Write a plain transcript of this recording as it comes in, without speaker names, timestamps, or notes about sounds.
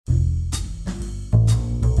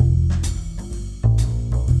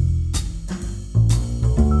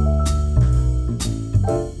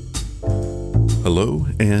Hello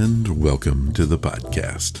and welcome to the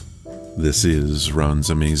podcast. This is Ron's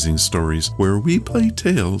Amazing Stories, where we play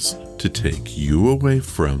tales to take you away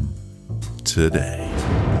from today.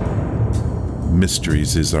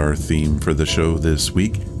 Mysteries is our theme for the show this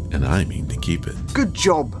week, and I mean to keep it. Good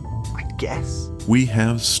job, I guess. We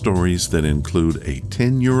have stories that include a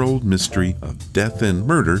 10-year-old mystery of death and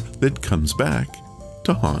murder that comes back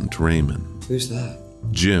to haunt Raymond. Who's that?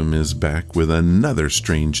 Jim is back with another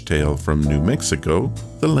strange tale from New Mexico,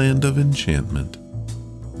 the land of enchantment.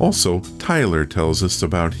 Also, Tyler tells us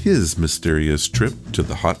about his mysterious trip to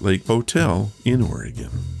the Hot Lake Hotel in Oregon.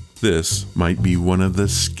 This might be one of the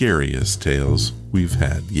scariest tales we've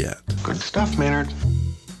had yet. Good stuff, Maynard.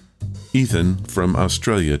 Ethan from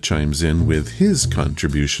Australia chimes in with his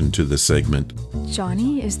contribution to the segment.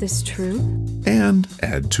 Johnny, is this true? And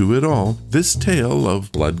add to it all this tale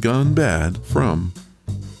of blood gone bad from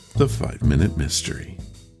the 5-Minute Mystery.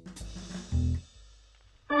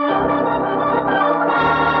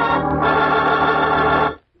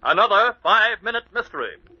 Another 5-Minute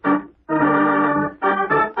Mystery.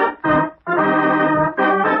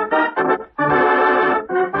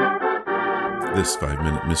 This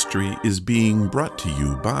 5-Minute Mystery is being brought to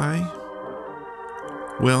you by...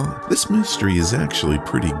 Well, this mystery is actually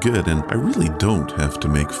pretty good, and I really don't have to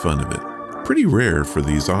make fun of it. Pretty rare for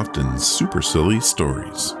these often super silly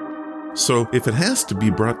stories. So if it has to be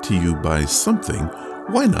brought to you by something,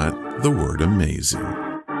 why not the word amazing?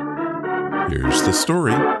 Here's the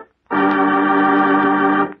story.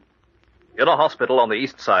 In a hospital on the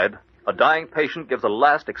east side, a dying patient gives a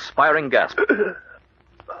last expiring gasp.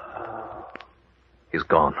 He's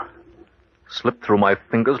gone. Slipped through my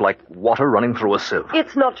fingers like water running through a sieve.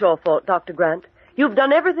 It's not your fault, Dr. Grant. You've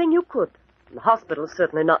done everything you could. The hospital's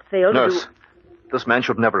certainly not failed to do... Nurse, this man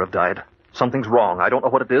should never have died. Something's wrong. I don't know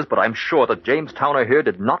what it is, but I'm sure that James Towner here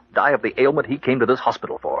did not die of the ailment he came to this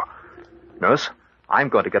hospital for. Nurse, I'm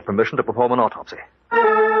going to get permission to perform an autopsy.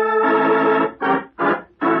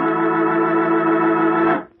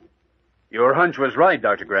 Your hunch was right,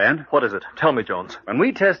 Dr. Grant. What is it? Tell me, Jones. When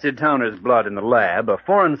we tested Towner's blood in the lab, a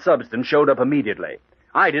foreign substance showed up immediately.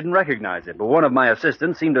 I didn't recognize it, but one of my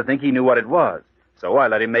assistants seemed to think he knew what it was. So I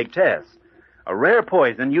let him make tests. A rare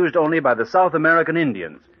poison used only by the South American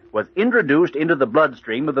Indians was introduced into the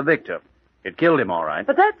bloodstream of the victim. It killed him, all right.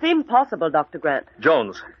 But that's impossible, Dr. Grant.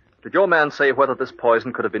 Jones, did your man say whether this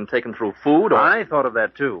poison could have been taken through food or... I thought of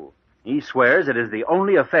that, too. He swears it is the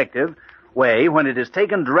only effective way when it is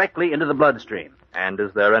taken directly into the bloodstream. And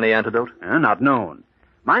is there any antidote? Not known.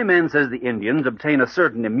 My man says the Indians obtain a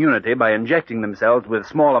certain immunity by injecting themselves with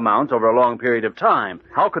small amounts over a long period of time.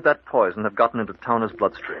 How could that poison have gotten into Towner's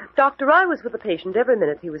bloodstream? Doctor, I was with the patient every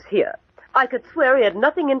minute he was here. I could swear he had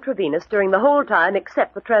nothing intravenous during the whole time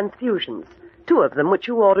except the transfusions. 2 of them, which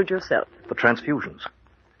you ordered yourself. The transfusions?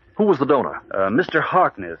 Who was the donor? Mr.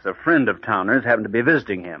 Harkness, a friend of Towner's, happened to be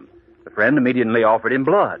visiting him. The friend immediately offered him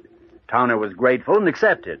blood. Towner was grateful and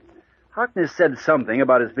accepted. Harkness said something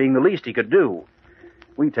about its being the least he could do.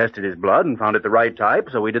 We tested his blood and found it the right type,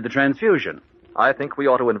 so we did the transfusion. I think we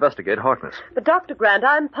ought to investigate Harkness. But, Dr. Grant,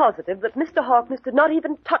 I'm positive that Mr. Harkness did not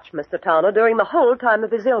even touch Mr. Towner during the whole time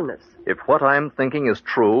of his illness. If what I'm thinking is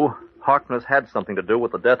true, Harkness had something to do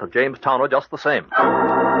with the death of James Towner just the same.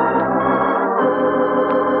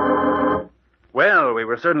 Well, we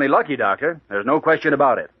were certainly lucky, Doctor. There's no question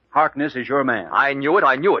about it. Harkness is your man. I knew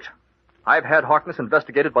it. I've had Harkness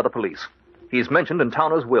investigated by the police. He's mentioned in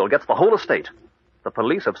Towner's will, gets the whole estate. The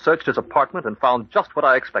police have searched his apartment and found just what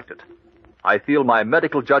I expected. I feel my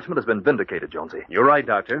medical judgment has been vindicated, Jonesy. You're right,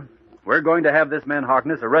 Doctor. We're going to have this man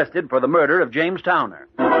Harkness arrested for the murder of James Towner.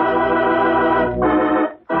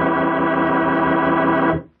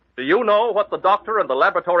 Do you know what the doctor and the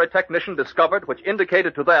laboratory technician discovered which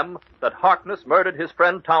indicated to them that Harkness murdered his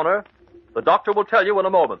friend Towner? The doctor will tell you in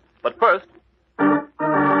a moment. But first...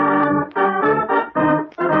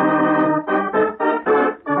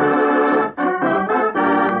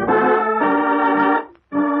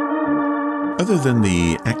 Other than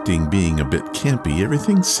the acting being a bit campy,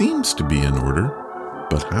 everything seems to be in order.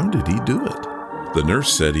 But how did he do it? The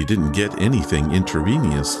nurse said he didn't get anything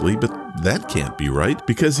intravenously, but that can't be right,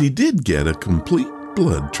 because he did get a complete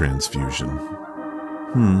blood transfusion.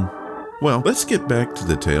 Well, let's get back to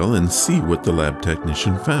the tale and see what the lab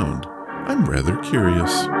technician found. I'm rather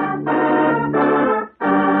curious.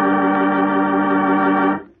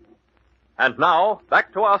 And now,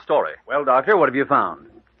 back to our story. Well, Doctor, what have you found?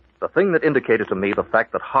 The thing that indicated to me the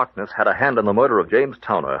fact that Harkness had a hand in the murder of James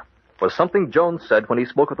Towner was something Jones said when he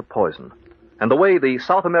spoke of the poison, and the way the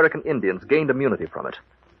South American Indians gained immunity from it.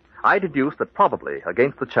 I deduced that probably,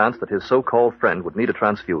 against the chance that his so-called friend would need a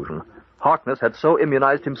transfusion, Harkness had so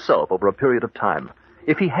immunized himself over a period of time.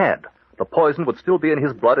 If he had, the poison would still be in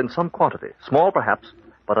his blood in some quantity, small perhaps,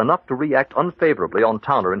 but enough to react unfavorably on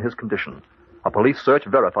Towner in his condition. A police search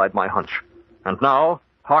verified my hunch. And now,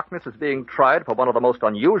 Harkness is being tried for one of the most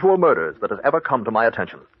unusual murders that has ever come to my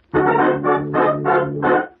attention.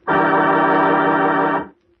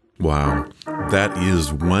 Wow, that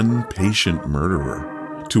is one patient murderer.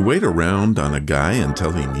 To wait around on a guy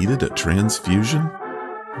until he needed a transfusion?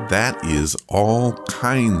 That is all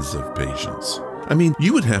kinds of patience. I mean,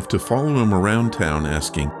 you would have to follow him around town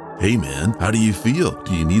asking, "Hey man, how do you feel?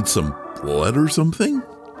 Do you need some blood or something?"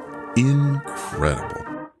 Incredible.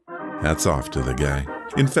 Hats off to the guy.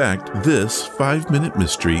 In fact, this 5-minute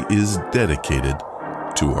mystery is dedicated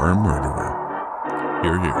to our murderer.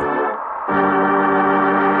 Hear, hear.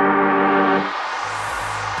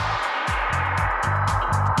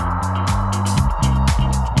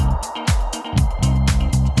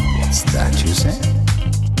 What's that you say?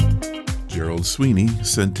 Gerald Sweeney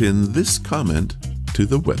sent in this comment to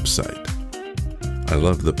the website. I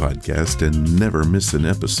love the podcast and never miss an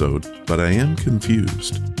episode, but I am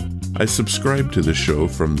confused. I subscribe to the show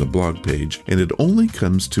from the blog page, and it only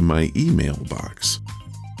comes to my email box.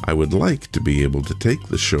 I would like to be able to take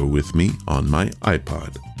the show with me on my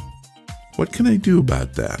iPod. What can I do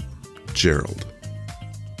about that? Gerald.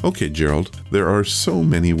 Okay, Gerald, there are so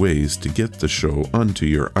many ways to get the show onto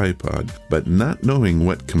your iPod, but not knowing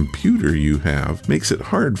what computer you have makes it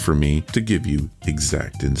hard for me to give you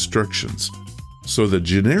exact instructions. So the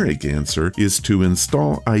generic answer is to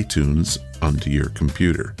install iTunes onto your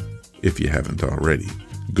computer. If you haven't already,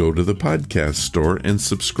 go to the podcast store and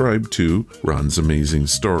subscribe to Ron's Amazing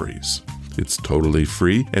Stories. It's totally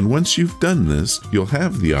free, and once you've done this, you'll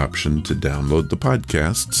have the option to download the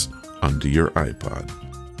podcasts onto your iPod.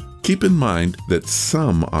 Keep in mind that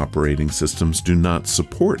some operating systems do not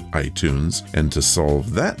support iTunes, and to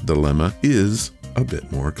solve that dilemma is a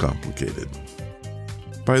bit more complicated.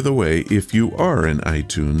 By the way, if you are an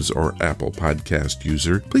iTunes or Apple Podcast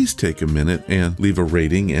user, please take a minute and leave a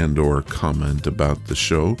rating and/or comment about the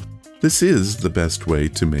show. This is the best way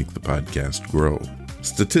to make the podcast grow.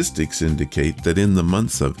 Statistics indicate that in the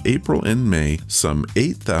months of April and May, some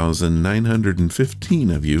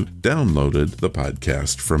 8,915 of you downloaded the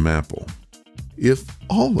podcast from Apple. If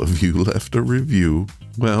all of you left a review,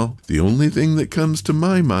 well, the only thing that comes to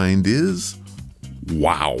my mind is,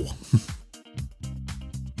 wow.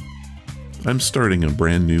 I'm starting a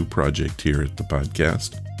brand new project here at the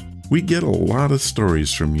podcast. We get a lot of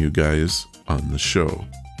stories from you guys on the show,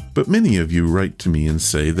 but many of you write to me and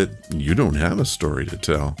say that you don't have a story to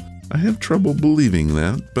tell. I have trouble believing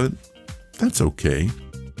that, but that's okay.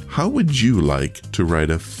 How would you like to write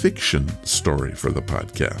a fiction story for the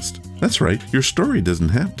podcast? That's right, your story doesn't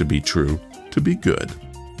have to be true to be good.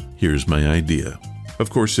 Here's my idea. Of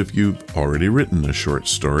course, if you've already written a short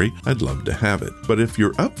story, I'd love to have it. But if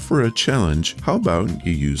you're up for a challenge, how about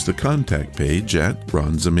you use the contact page at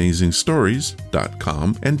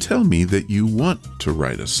ronsamazingstories.com and tell me that you want to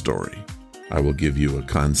write a story. I will give you a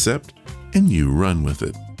concept and you run with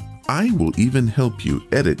it. I will even help you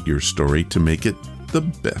edit your story to make it the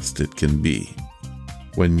best it can be.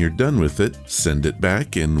 When you're done with it, send it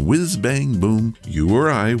back and whiz bang boom, you or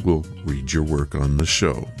I will read your work on the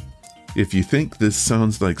show. If you think this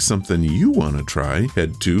sounds like something you want to try,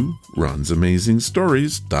 head to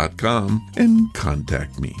ronsamazingstories.com and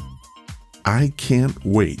contact me. I can't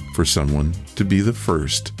wait for someone to be the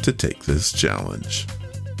first to take this challenge.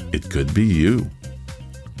 It could be you.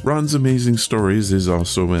 Ron's Amazing Stories is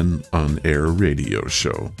also an on-air radio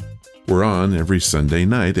show. We're on every Sunday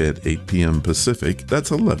night at 8 p.m. Pacific,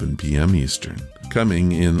 that's 11 p.m. Eastern.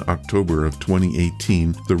 Coming in October of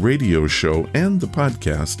 2018, the radio show and the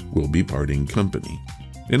podcast will be parting company.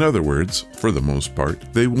 In other words, for the most part,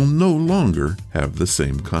 they will no longer have the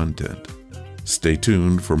same content. Stay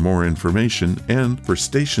tuned for more information, and for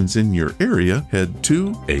stations in your area, head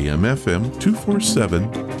to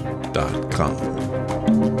amfm247.com.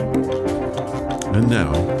 And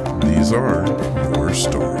now, these are your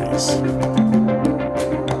stories.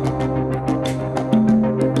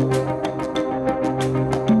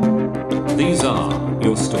 These are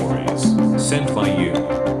your stories, sent by you,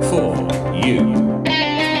 for you.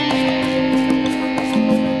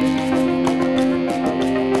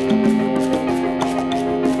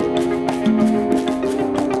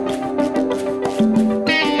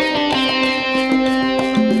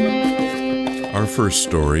 Our first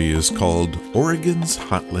story is called Oregon's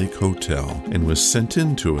Hot Lake Hotel and was sent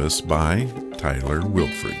in to us by Tyler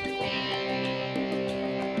Wilford.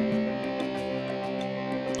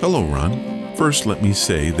 Hello, Ron. First, let me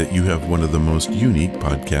say that you have one of the most unique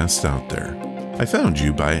podcasts out there. I found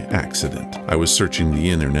you by accident. I was searching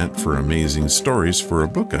the internet for amazing stories for a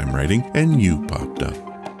book I'm writing, and you popped up.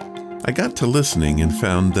 I got to listening and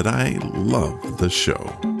found that I love the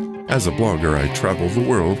show. As a blogger, I travel the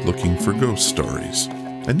world looking for ghost stories.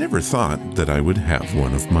 I never thought that I would have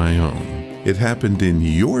one of my own. It happened in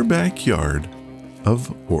your backyard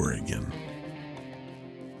of Oregon.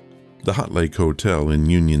 The Hot Lake Hotel in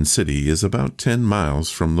Union City is about 10 miles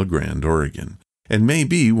from La Grande, Oregon, and may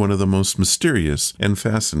be one of the most mysterious and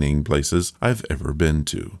fascinating places I've ever been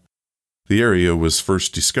to. The area was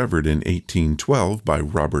first discovered in 1812 by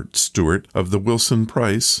Robert Stewart of the Wilson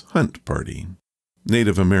Price Hunt Party.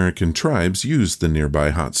 Native American tribes used the nearby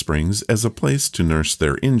hot springs as a place to nurse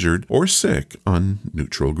their injured or sick on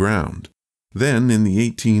neutral ground. Then, in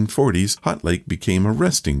the 1840s, Hot Lake became a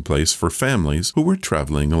resting place for families who were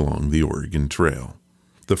traveling along the Oregon Trail.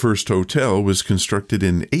 The first hotel was constructed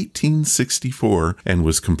in 1864 and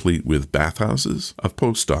was complete with bathhouses, a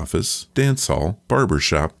post office, dance hall, barber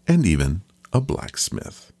shop, and even a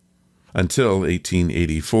blacksmith. Until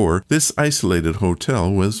 1884, this isolated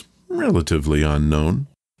hotel was relatively unknown.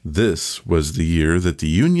 This was the year that the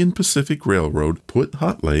Union Pacific Railroad put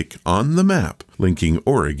Hot Lake on the map, linking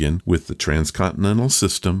Oregon with the transcontinental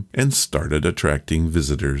system and started attracting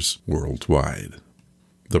visitors worldwide.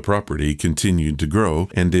 The property continued to grow,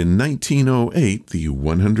 and in 1908, the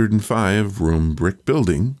 105-room brick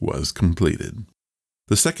building was completed.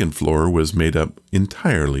 The second floor was made up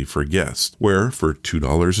entirely for guests, where for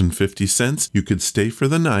 $2.50 you could stay for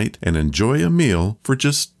the night and enjoy a meal for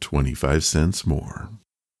just 25 cents more.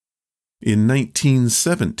 In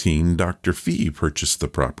 1917, Dr. Fee purchased the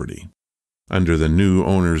property. Under the new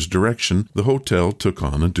owner's direction, the hotel took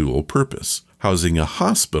on a dual purpose, housing a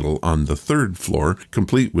hospital on the third floor,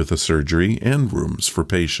 complete with a surgery and rooms for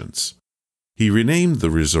patients. He renamed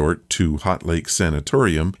the resort to Hot Lake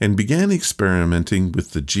Sanatorium and began experimenting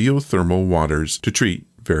with the geothermal waters to treat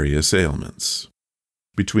various ailments.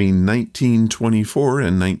 Between 1924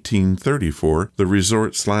 and 1934, the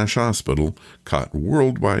resort/hospital caught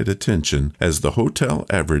worldwide attention as the hotel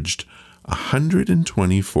averaged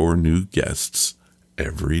 124 new guests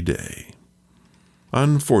every day.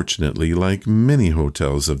 Unfortunately, like many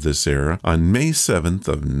hotels of this era, on May 7th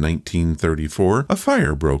of 1934, a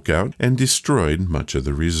fire broke out and destroyed much of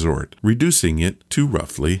the resort, reducing it to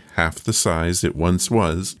roughly half the size it once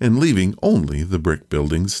was and leaving only the brick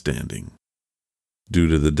buildings standing. Due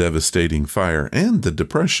to the devastating fire and the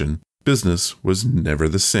Depression, business was never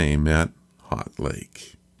the same at Hot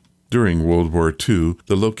Lake. During World War II,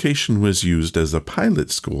 the location was used as a pilot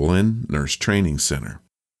school and nurse training center.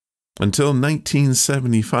 Until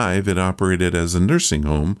 1975, it operated as a nursing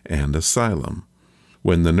home and asylum.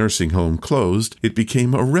 When the nursing home closed, it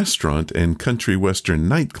became a restaurant and country western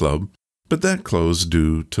nightclub, but that closed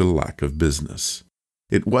due to lack of business.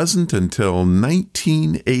 It wasn't until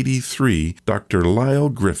 1983 Dr. Lyle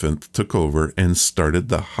Griffith took over and started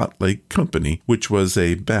the Hot Lake Company, which was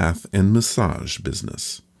a bath and massage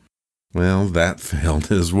business. Well, that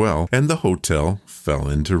failed as well, and the hotel fell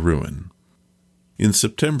into ruin. In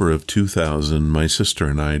September of 2000, my sister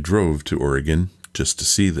and I drove to Oregon just to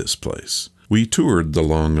see this place. We toured the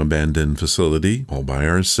long-abandoned facility all by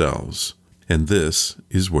ourselves, and this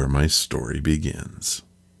is where my story begins.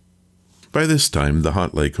 By this time, the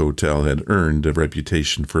Hot Lake Hotel had earned a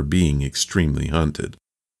reputation for being extremely haunted.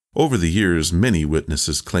 Over the years, many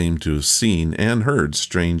witnesses claimed to have seen and heard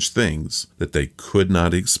strange things that they could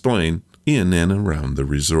not explain in and around the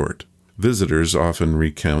resort. Visitors often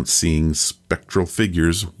recount seeing spectral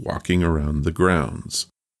figures walking around the grounds.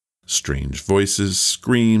 Strange voices,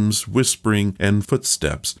 screams, whispering, and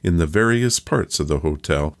footsteps in the various parts of the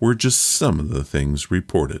hotel were just some of the things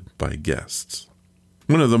reported by guests.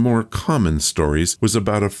 One of the more common stories was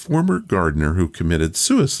about a former gardener who committed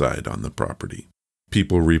suicide on the property.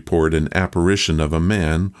 People report an apparition of a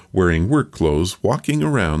man wearing work clothes walking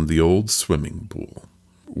around the old swimming pool.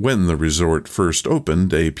 When the resort first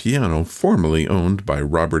opened, a piano formerly owned by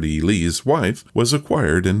Robert E. Lee's wife was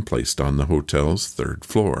acquired and placed on the hotel's third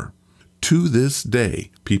floor. To this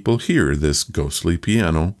day, people hear this ghostly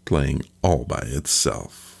piano playing all by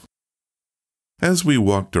itself. As we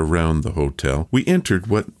walked around the hotel, we entered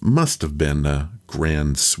what must have been a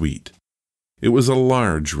grand suite. It was a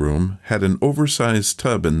large room, had an oversized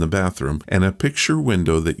tub in the bathroom, and a picture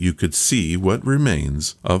window that you could see what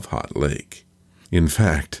remains of Hot Lake. In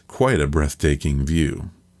fact, quite a breathtaking view.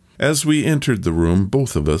 As we entered the room,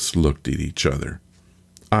 both of us looked at each other.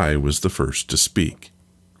 I was the first to speak.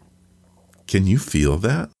 "Can you feel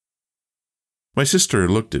that?" My sister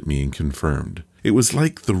looked at me and confirmed. It was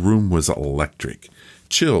like the room was electric.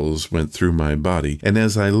 Chills went through my body, and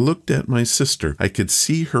as I looked at my sister, I could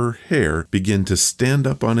see her hair begin to stand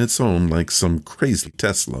up on its own like some crazy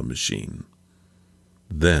Tesla machine.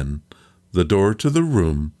 Then the door to the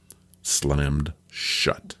room slammed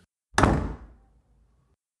shut.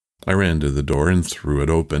 I ran to the door and threw it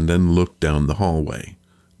open and looked down the hallway.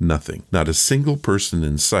 Nothing, not a single person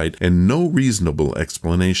in sight, and no reasonable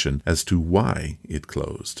explanation as to why it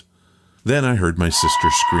closed. Then I heard my sister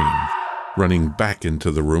scream. Running back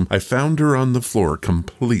into the room, I found her on the floor,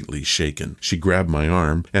 completely shaken. She grabbed my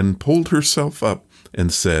arm and pulled herself up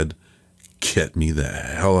and said, "Get me the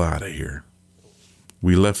hell out of here."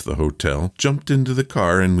 We left the hotel, jumped into the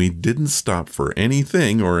car, and we didn't stop for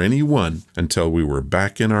anything or anyone until we were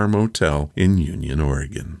back in our motel in Union,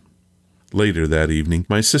 Oregon. Later that evening,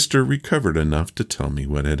 my sister recovered enough to tell me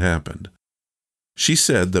what had happened. She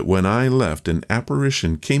said that when I left, an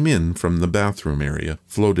apparition came in from the bathroom area,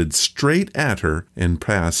 floated straight at her, and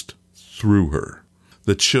passed through her.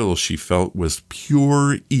 The chill she felt was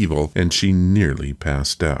pure evil, and she nearly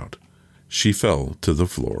passed out. She fell to the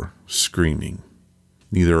floor, screaming.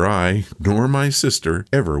 Neither I nor my sister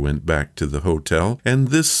ever went back to the hotel, and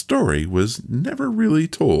this story was never really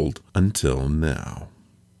told until now.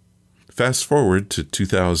 Fast forward to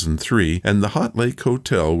 2003, and the Hot Lake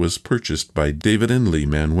Hotel was purchased by David and Lee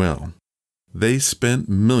Manuel. They spent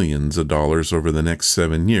millions of dollars over the next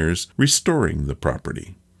 7 years restoring the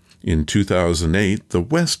property. In 2008, the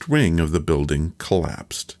west wing of the building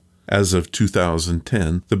collapsed. As of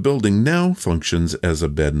 2010, the building now functions as a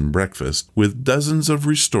bed and breakfast with dozens of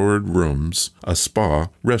restored rooms, a spa,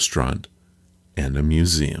 restaurant, and a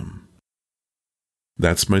museum.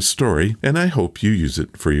 That's my story, and I hope you use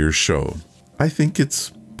it for your show. I think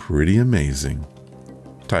it's pretty amazing.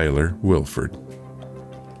 Tyler Wilford.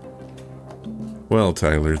 Well,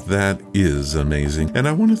 Tyler, that is amazing, and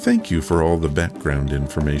I want to thank you for all the background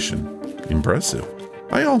information. Impressive.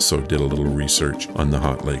 I also did a little research on the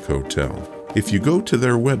Hot Lake Hotel. If you go to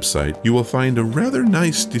their website, you will find a rather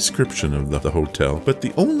nice description of the hotel, but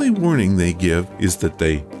the only warning they give is that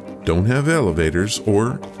they don't have elevators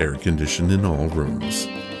or air conditioning in all rooms.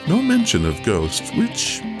 No mention of ghosts,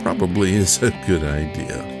 which probably is a good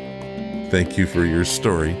idea. Thank you for your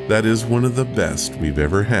story. That is one of the best we've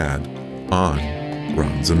ever had on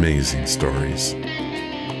Ron's Amazing Stories.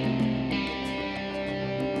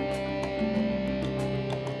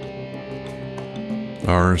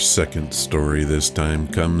 Our second story this time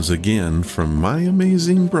comes again from my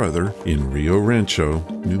amazing brother in Rio Rancho,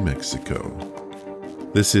 New Mexico.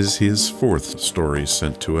 This is his fourth story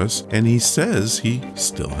sent to us, and he says he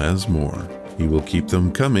still has more. He will keep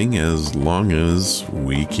them coming as long as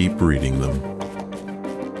we keep reading them.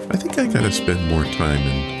 I think I gotta spend more time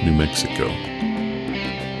in New Mexico.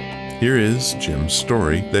 Here is Jim's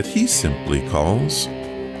story that he simply calls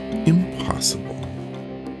Impossible.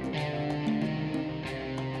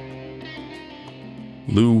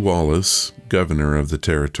 Lew Wallace, governor of the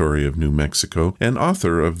territory of New Mexico and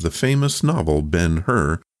author of the famous novel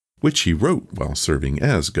Ben-Hur, which he wrote while serving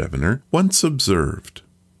as governor, once observed,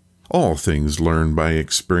 "All things learned by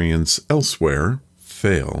experience elsewhere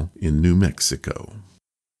fail in New Mexico."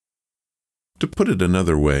 To put it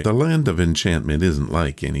another way, the land of enchantment isn't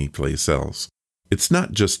like any place else. It's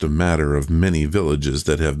not just a matter of many villages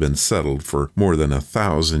that have been settled for more than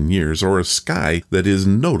 1,000 years, or a sky that is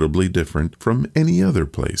notably different from any other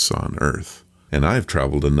place on Earth. And I've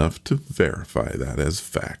traveled enough to verify that as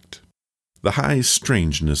fact. The high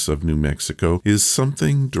strangeness of New Mexico is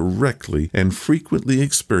something directly and frequently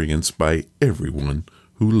experienced by everyone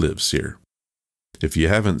who lives here. If you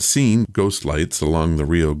haven't seen ghost lights along the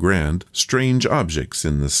Rio Grande, strange objects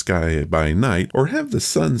in the sky by night, or have the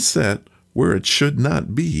sun set where it should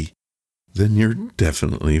not be, then you're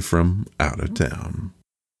definitely from out of town.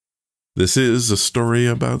 This is a story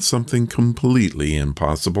about something completely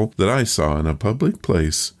impossible that I saw in a public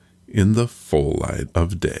place in the full light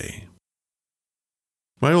of day.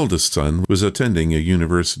 My oldest son was attending a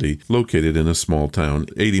university located in a small town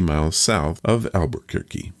 80 miles south of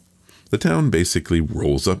Albuquerque. The town basically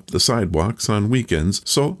rolls up the sidewalks on weekends,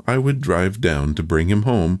 so I would drive down to bring him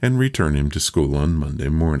home and return him to school on Monday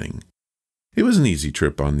morning. It was an easy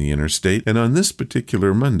trip on the interstate, and on this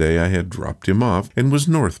particular Monday I had dropped him off and was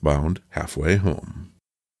northbound halfway home.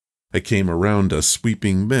 I came around a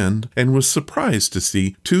sweeping bend and was surprised to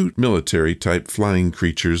see two military-type flying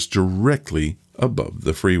creatures directly above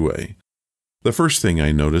the freeway. The first thing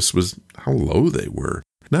I noticed was how low they were,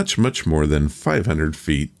 not much more than 500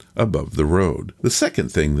 feet above the road. The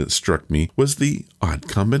second thing that struck me was the odd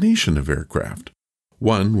combination of aircraft.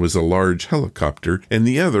 One was a large helicopter, and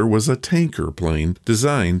the other was a tanker plane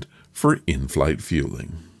designed for in-flight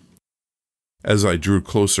fueling. As I drew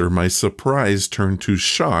closer, my surprise turned to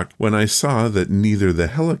shock when I saw that neither the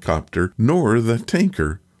helicopter nor the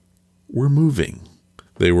tanker were moving.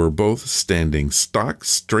 They were both standing stock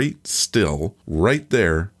straight still right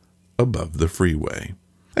there above the freeway.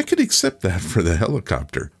 I could accept that for the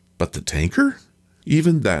helicopter, but the tanker?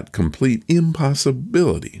 Even that complete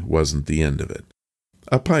impossibility wasn't the end of it.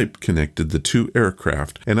 A pipe connected the two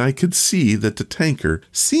aircraft, and I could see that the tanker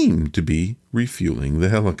seemed to be refueling the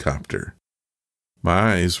helicopter.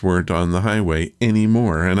 My eyes weren't on the highway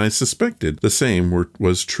anymore, and I suspected the same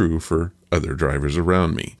was true for other drivers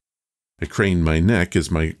around me. I craned my neck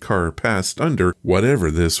as my car passed under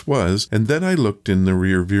whatever this was, and then I looked in the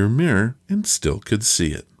rearview mirror and still could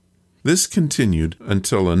see it. This continued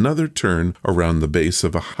until another turn around the base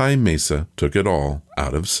of a high mesa took it all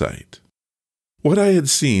out of sight. What I had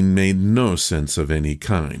seen made no sense of any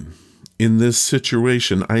kind. In this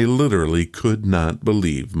situation, I literally could not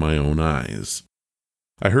believe my own eyes.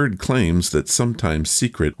 I heard claims that sometimes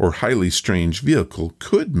secret or highly strange vehicle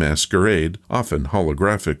could masquerade, often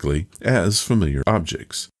holographically, as familiar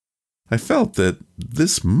objects. I felt that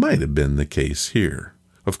this might have been the case here.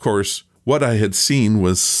 Of course, what I had seen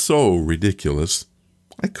was so ridiculous,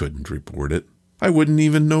 I couldn't report it. I wouldn't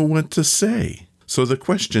even know what to say. So the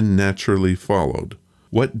question naturally followed.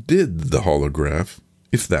 What did the holograph,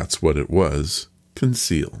 if that's what it was,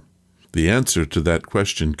 conceal? The answer to that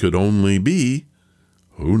question could only be,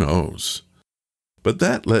 who knows? But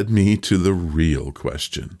that led me to the real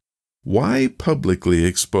question. Why publicly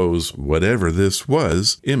expose whatever this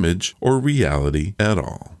was, image or reality at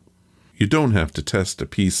all? You don't have to test a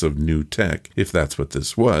piece of new tech, if that's what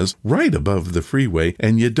this was, right above the freeway,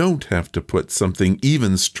 and you don't have to put something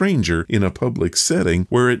even stranger in a public setting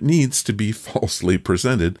where it needs to be falsely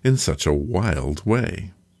presented in such a wild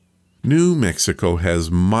way. New Mexico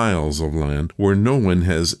has miles of land where no one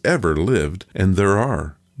has ever lived, and there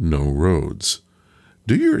are no roads.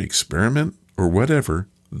 Do your experiment, or whatever,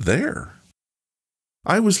 there.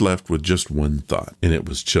 I was left with just one thought, and it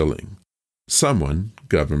was chilling. Someone,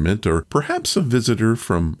 government, or perhaps a visitor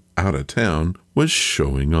from out of town, was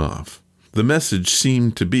showing off. The message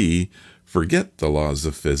seemed to be, forget the laws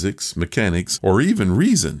of physics, mechanics, or even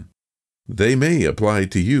reason. They may apply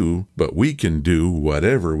to you, but we can do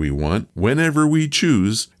whatever we want, whenever we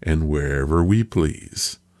choose, and wherever we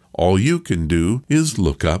please. All you can do is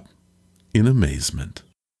look up in amazement.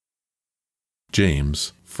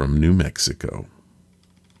 James from New Mexico.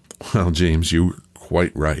 Well, James, you were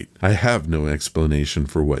quite right. I have no explanation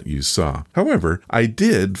for what you saw. However, I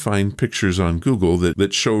did find pictures on Google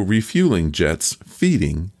that show refueling jets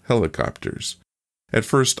feeding helicopters. At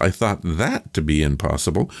first, I thought that to be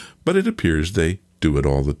impossible, but it appears they do it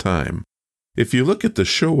all the time. If you look at the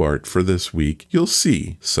show art for this week, you'll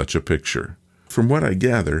see such a picture. From what I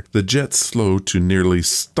gather, the jets slow to nearly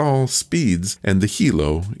stall speeds, and the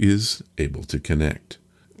helo is able to connect.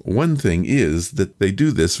 One thing is that they do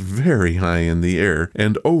this very high in the air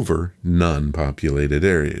and over non-populated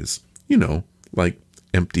areas. You know, like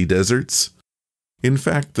empty deserts. In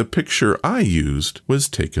fact, the picture I used was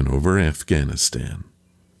taken over Afghanistan.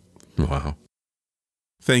 Wow.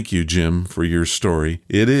 Thank you, Jim, for your story.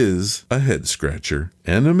 It is a head-scratcher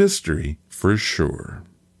and a mystery for sure.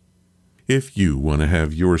 If you want to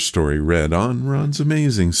have your story read on Ron's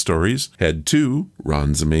Amazing Stories, head to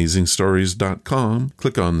ronsamazingstories.com,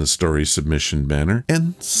 click on the story submission banner,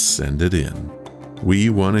 and send it in. We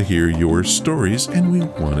want to hear your stories, and we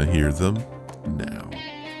want to hear them now.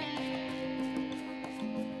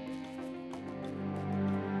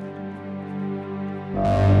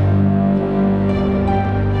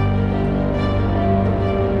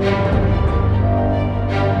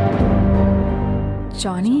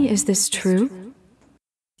 Johnny, is this true?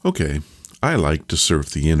 Okay, I like to surf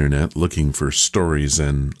the internet looking for stories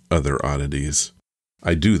and other oddities.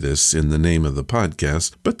 I do this in the name of the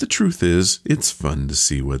podcast, but the truth is, it's fun to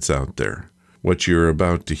see what's out there. What you're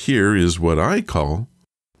about to hear is what I call...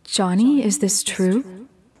 Johnny, is this true?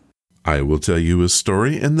 I will tell you a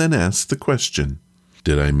story and then ask the question,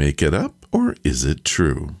 did I make it up or is it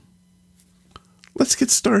true? Let's get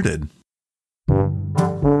started.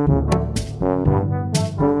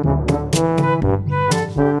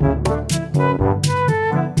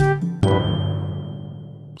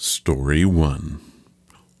 Story 1.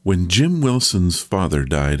 When Jim Wilson's father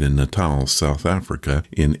died in Natal, South Africa,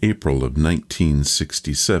 in April of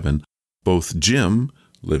 1967, both Jim,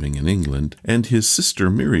 living in England, and his sister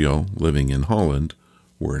Muriel, living in Holland,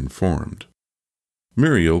 were informed.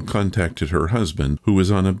 Muriel contacted her husband, who was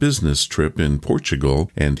on a business trip in Portugal,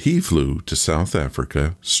 and he flew to South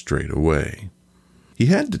Africa straight away. He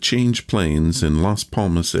had to change planes in Las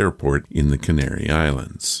Palmas Airport in the Canary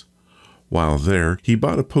Islands. While there, he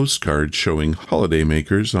bought a postcard showing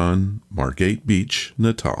holidaymakers on Margate Beach,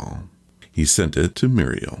 Natal. He sent it to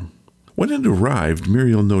Muriel. When it arrived,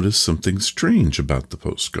 Muriel noticed something strange about the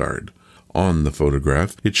postcard. On the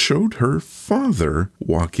photograph, it showed her father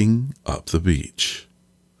walking up the beach.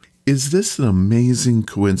 Is this an amazing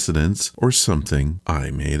coincidence or something I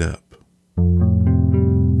made up?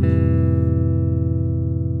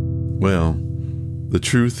 Well, the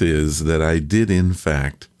truth is that I did, in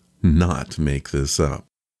fact, not make this up.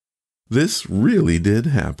 This really did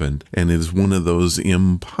happen, and is one of those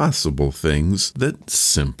impossible things that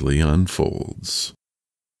simply unfolds.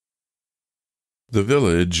 The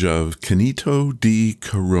village of Canito di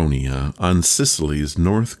Caronia on Sicily's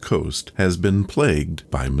north coast has been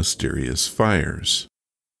plagued by mysterious fires.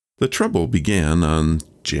 The trouble began on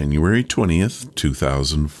January 20th,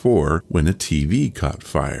 2004, when a TV caught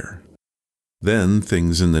fire. Then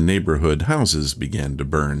things in the neighborhood houses began to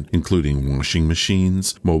burn, including washing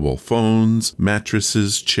machines, mobile phones,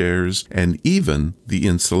 mattresses, chairs, and even the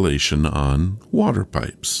insulation on water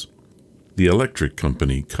pipes. The electric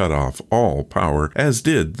company cut off all power, as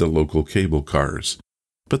did the local cable cars.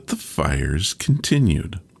 But the fires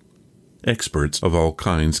continued. Experts of all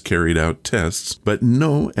kinds carried out tests, but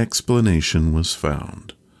no explanation was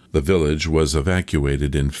found. The village was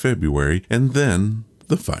evacuated in February, and then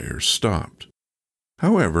the fires stopped.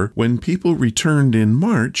 However, when people returned in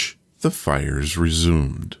March, the fires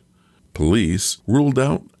resumed. Police ruled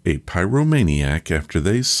out a pyromaniac after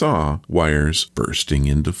they saw wires bursting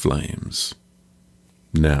into flames.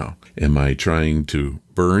 Now, am I trying to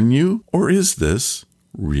burn you, or is this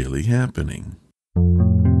really happening?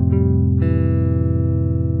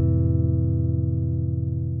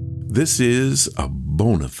 This is a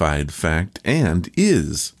bona fide fact and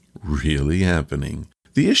is really happening.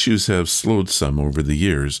 The issues have slowed some over the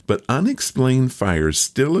years, but unexplained fires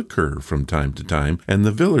still occur from time to time, and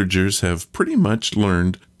the villagers have pretty much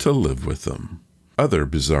learned to live with them. Other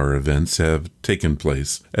bizarre events have taken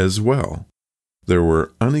place as well. There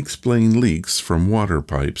were unexplained leaks from water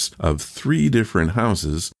pipes of 3 different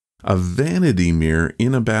houses. A vanity mirror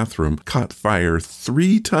in a bathroom caught fire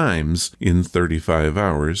 3 times in 35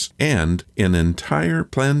 hours, and an entire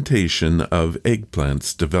plantation of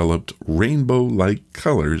eggplants developed rainbow-like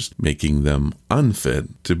colors, making them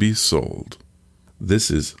unfit to be sold.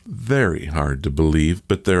 This is very hard to believe,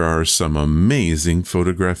 but there are some amazing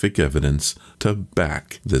photographic evidence to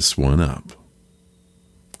back this one up.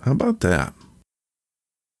 How about that?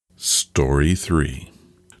 Story 3.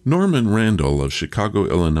 Norman Randall of Chicago,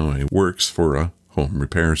 Illinois, works for a home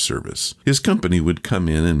repair service. His company would come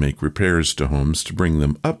in and make repairs to homes to bring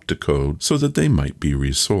them up to code so that they might be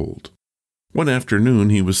resold. One afternoon,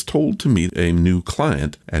 he was told to meet a new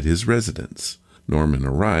client at his residence. Norman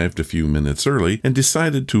arrived a few minutes early and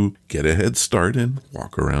decided to get a head start and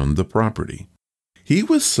walk around the property. He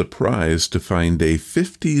was surprised to find a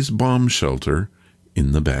 50s bomb shelter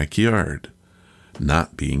in the backyard.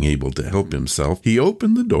 Not being able to help himself, he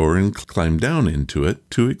opened the door and climbed down into it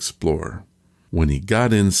to explore. When he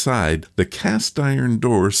got inside, the cast-iron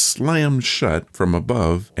door slammed shut from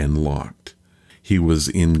above and locked. He was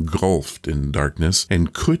engulfed in darkness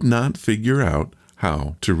and could not figure out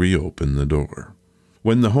how to reopen the door.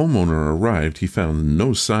 When the homeowner arrived, he found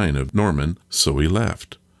no sign of Norman, so he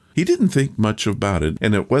left. He didn't think much about it,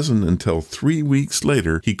 and it wasn't until 3 weeks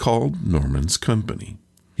later he called Norman's company.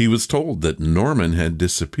 He was told that Norman had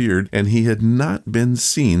disappeared and he had not been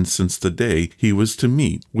seen since the day he was to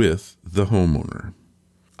meet with the homeowner.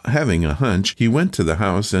 Having a hunch, he went to the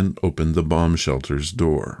house and opened the bomb shelter's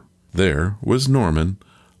door. There was Norman,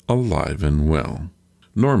 alive and well.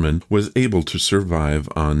 Norman was able to survive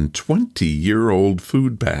on 20-year-old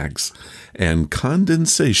food packs and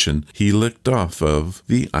condensation he licked off of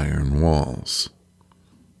the iron walls.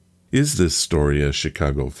 Is this story a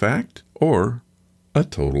Chicago fact or a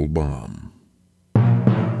total bomb?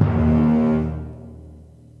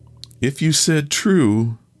 If you said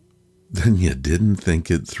true, then you didn't think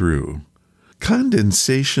it through.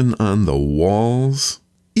 Condensation on the walls?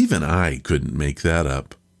 Even I couldn't make that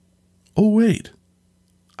up. Oh, wait.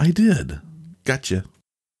 I did. Gotcha.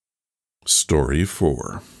 Story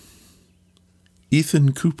 4.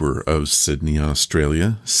 Ethan Cooper of Sydney,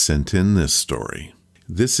 Australia, sent in this story.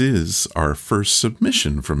 This is our first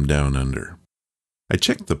submission from Down Under. I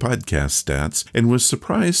checked the podcast stats and was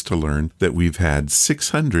surprised to learn that we've had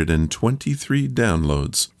 623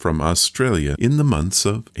 downloads from Australia in the months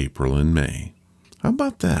of April and May. How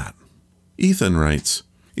about that? Ethan writes,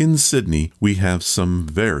 in Sydney, we have some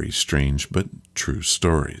very strange but true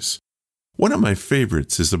stories. One of my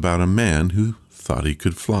favorites is about a man who thought he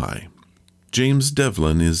could fly. James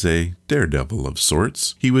Devlin is a daredevil of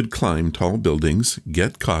sorts. He would climb tall buildings,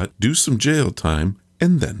 get caught, do some jail time,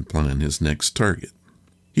 and then plan his next target.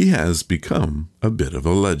 He has become a bit of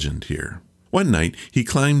a legend here. One night, he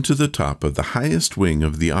climbed to the top of the highest wing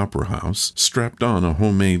of the Opera House, strapped on a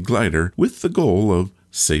homemade glider with the goal of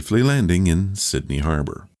safely landing in Sydney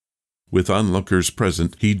Harbor. With onlookers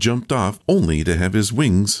present, he jumped off only to have his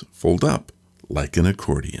wings fold up like an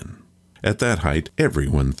accordion. At that height,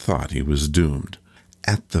 everyone thought he was doomed.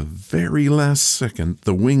 At the very last second,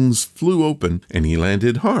 the wings flew open and he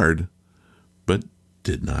landed hard, but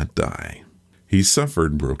did not die. He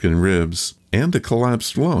suffered broken ribs and a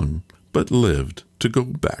collapsed lung, but lived to go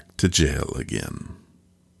back to jail again.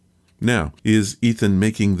 Now, is Ethan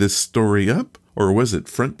making this story up, or was it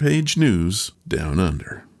front page news down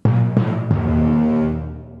under?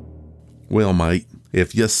 Well, mate,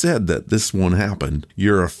 if you said that this one happened,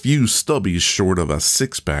 you're a few stubbies short of a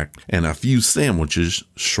six-pack and a few sandwiches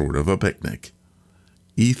short of a picnic.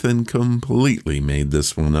 Ethan completely made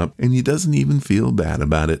this one up, and he doesn't even feel bad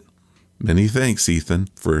about it. Many thanks, Ethan,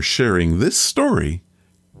 for sharing this story,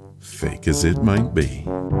 fake as it might be.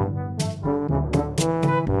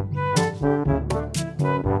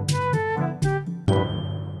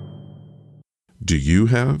 Do you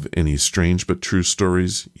have any strange but true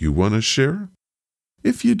stories you want to share?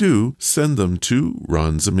 If you do, send them to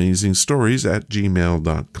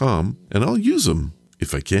ronsamazingstories@gmail.com, and I'll use them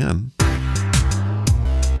if I can.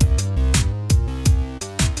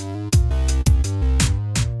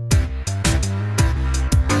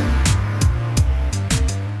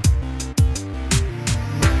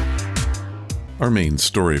 Our main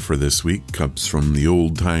story for this week comes from the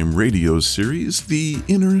old-time radio series, The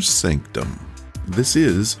Inner Sanctum. This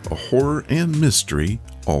is a horror and mystery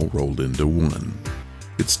all rolled into one.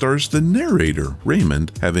 It stars the narrator,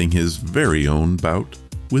 Raymond, having his very own bout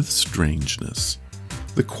with strangeness.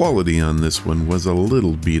 The quality on this one was a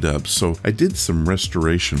little beat up, so I did some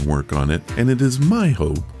restoration work on it, and it is my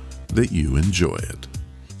hope that you enjoy it.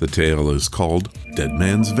 The tale is called Dead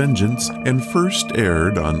Man's Vengeance and first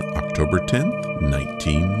aired on October 10th,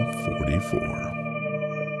 1944.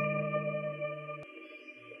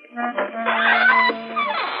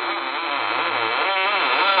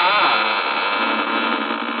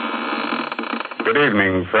 Good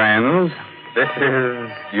evening, friends. This is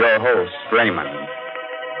your host, Raymond.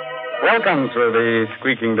 Welcome to the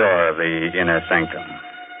squeaking door of the Inner Sanctum.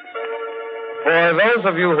 For those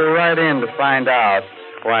of you who write in to find out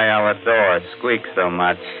why our door squeaks so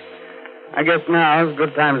much, I guess now is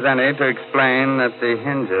good time as any to explain that the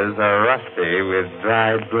hinges are rusty with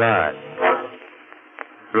dried blood.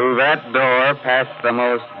 Through that door pass the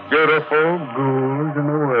most beautiful ghouls in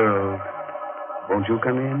the world. Won't you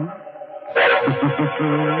come in?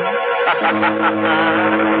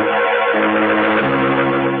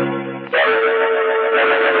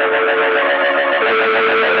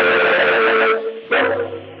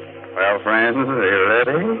 Well, friends, are you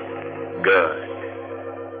ready? Good.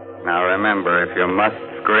 Now remember, if you must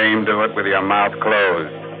scream, do it with your mouth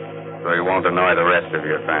closed, so you won't annoy the rest of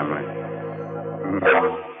your family.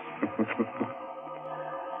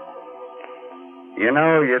 You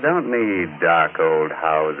know, you don't need dark old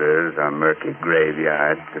houses or murky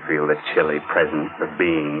graveyards to feel the chilly presence of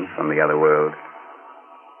beings from the other world.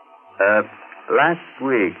 Last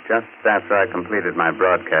week, just after I completed my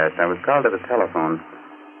broadcast, I was called to the telephone.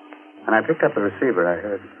 And I picked up the receiver. I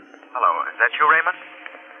heard... Hello, is that you, Raymond?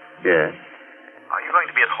 Yes. Are you going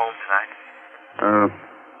to be at home tonight?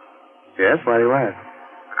 Yes, why do you ask?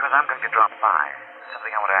 Because I'm going to drop by.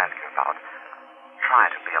 Something I want to ask you about. Try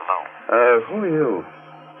to be alone. Who are you?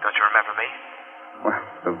 Don't you remember me? Well,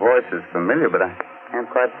 the voice is familiar, but I can't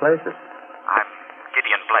quite place it. I'm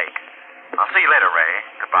Gideon Blake. I'll see you later, Ray.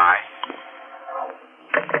 Goodbye.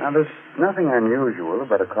 Now, there's nothing unusual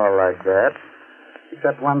about a call like that,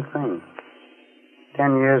 except one thing.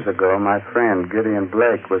 10 years ago, my friend Gideon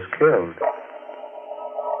Blake was killed.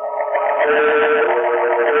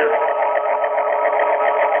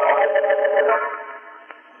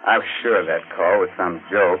 I'm sure that call was some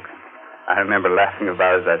joke. I remember laughing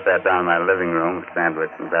about it as I sat down in my living room with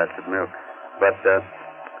sandwich and glass of milk. But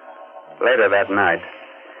later that night,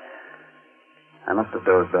 I must have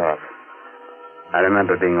dozed off. I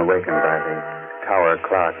remember being awakened by the tower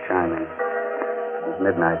clock chiming. It was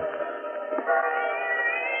midnight.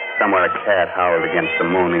 Somewhere a cat howled against the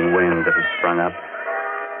moaning wind that had sprung up.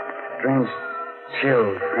 Strange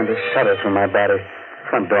chills and a shudder through my body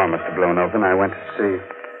front door must have blown open. I went to see.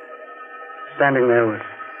 Standing there was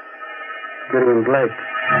Gideon Blake.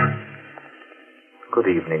 Good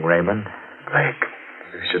evening, Raymond. Blake?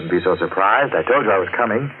 You shouldn't be so surprised. I told you I was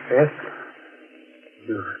coming. Yes?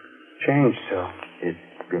 You've changed so.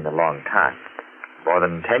 It's been a long time. More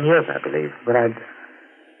than 10 years, I believe. But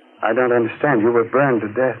I don't understand. You were burned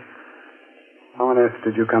to death. How on earth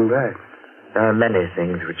did you come back? There are many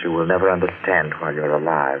things which you will never understand while you're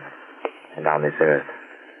alive and on this earth.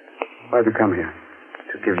 Why'd you come here?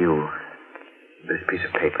 To give you this piece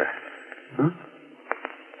of paper. Hmm?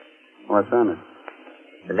 What's on it?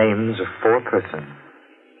 The names of 4 persons.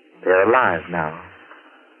 They are alive now.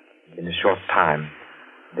 In a short time,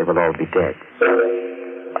 they will all be dead.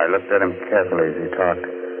 I looked at him carefully as he talked.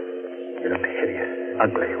 He looked hideous,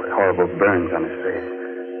 ugly, with horrible burns on his face.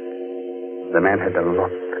 The man had the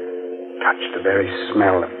look, touch, the very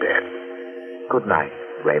smell of death. Good night,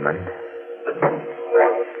 Raymond.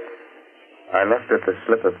 I looked at the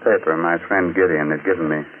slip of paper my friend Gideon had given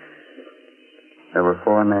me. There were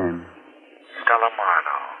 4 names. Stella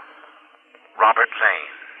Marlowe, Robert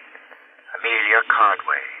Lane, Amelia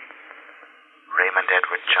Cardway, Raymond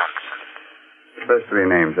Edward Johnson. The first 3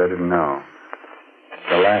 names I didn't know.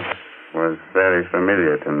 The last was very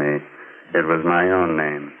familiar to me. It was my own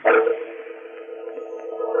name.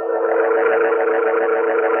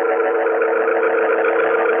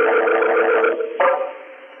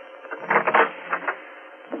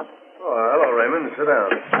 Sit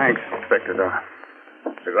down. Thanks, Inspector Dorr.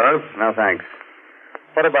 Cigar? No, thanks.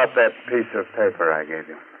 What about that piece of paper I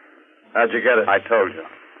gave you? How'd you get it? I told you.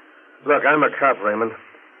 Look, I'm a cop, Raymond.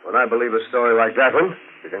 When I believe a story like that one,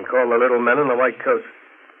 you can call the little men in the white coats.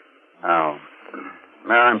 Oh.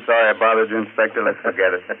 No, I'm sorry I bothered you, Inspector. Let's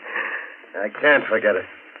forget it. I can't forget it.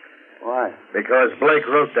 Why? Because Blake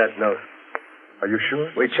wrote that note. Are you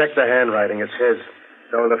sure? We checked the handwriting. It's his.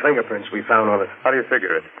 So are the fingerprints we found on it. How do you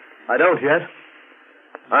figure it? I don't yet.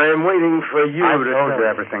 I am waiting for you I to told tell you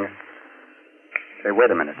everything. Hey, wait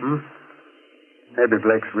a minute. Maybe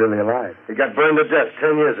Blake's really alive. He got burned to death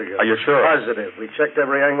 10 years ago. Are you sure? Positive. We checked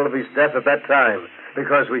every angle of his death at that time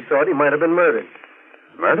because we thought he might have been murdered.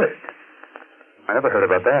 Murdered? I never heard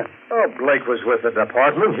about that. Oh, Blake was with the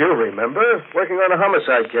department, you remember, working on a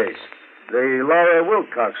homicide case. The Laura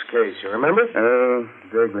Wilcox case, you remember? Oh,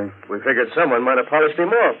 vaguely. We figured someone might have polished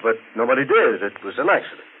him off, but nobody did. It was an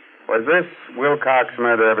accident. Was this Wilcox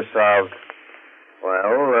murder ever solved?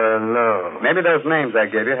 Well, no. Maybe those names I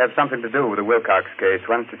gave you had something to do with the Wilcox case.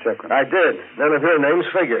 Why don't you check them? I did. None of your names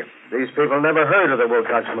figure. These people never heard of the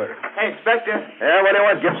Wilcox murder. Hey, Inspector. Yeah, what do you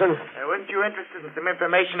want, Gibson? Weren't you interested in some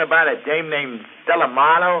information about a dame named Stella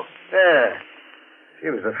Marlowe? Yeah.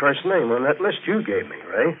 She was the first name on that list you gave me,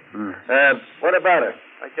 Ray. What about her?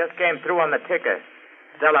 I just came through on the ticker.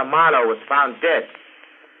 Stella Marlowe was found dead.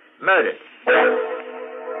 Murdered.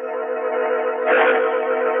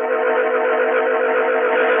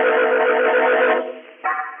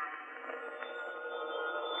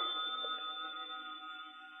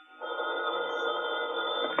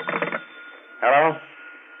 Hello?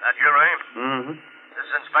 That you, Ray? Mm-hmm. This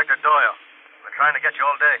is Inspector Doyle. We're trying to get you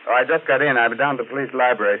all day. Oh, I just got in. I've been down to the police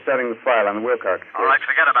library studying the file on the Wilcox case. All right,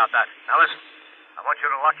 forget about that. Now listen, I want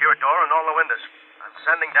you to lock your door and all the windows. I'm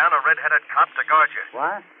sending down a red-headed cop to guard you.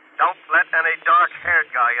 What? Don't let any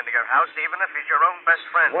dark-haired guy into your house, even if he's your own best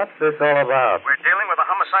friend. What's this all about? We're dealing with a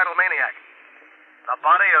homicidal maniac. The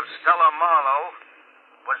body of Stella Marlowe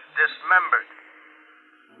was dismembered.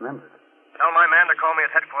 Dismembered? Tell my man to call me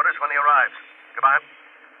at headquarters when he arrives. Goodbye.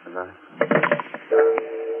 Goodbye.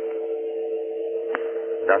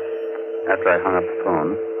 Just after I hung up the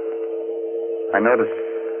phone, I noticed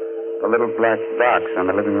a little black box on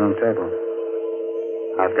the living room table.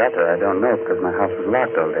 How it got there, I don't know, because my house was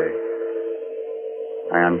locked all day.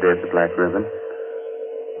 I undid the black ribbon,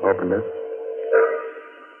 opened it.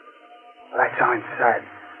 What I saw inside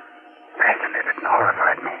fascinated and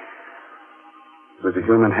horrified me. It was a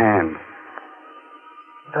human hand.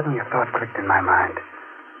 Suddenly a thought clicked in my mind.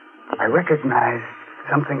 I recognized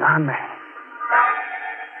something on the hand.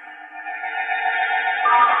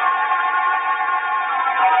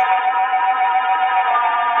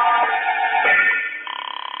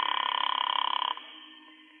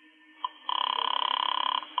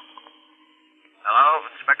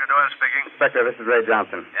 Inspector, this is Ray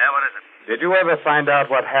Johnson. Yeah, what is it? Did you ever find out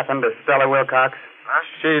what happened to Stella Wilcox? Huh?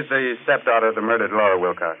 She's the stepdaughter of the murdered Laura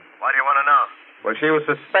Wilcox. Why do you want to know? Well, she was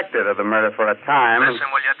suspected of the murder for a time. Listen,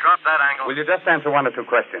 will you drop that angle? Will you just answer 1 or 2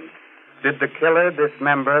 questions? Did the killer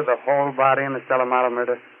dismember the whole body in the Stella Marlowe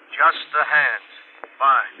murder? Just the hands.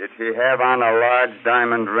 Fine. Did she have on a large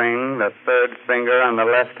diamond ring, the 3rd finger on the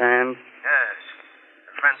left hand? Yes.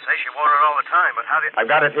 friends say she wore it all the time, but how did... I've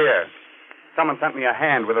got it here. Someone sent me a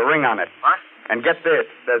hand with a ring on it. What? And get this,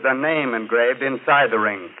 there's a name engraved inside the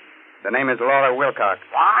ring. The name is Laura Wilcox.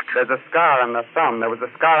 What? There's a scar on the thumb. There was a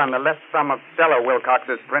scar on the left thumb of Stella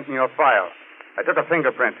Wilcox's print in your file. I took a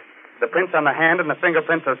fingerprint. The prints on the hand and the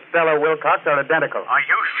fingerprints of Stella Wilcox are identical. Are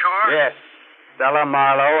you sure? Yes. Stella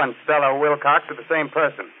Marlowe and Stella Wilcox are the same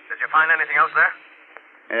person. Did you find anything else there?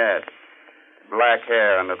 Yes. Black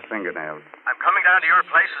hair on the fingernails. I'm coming down to your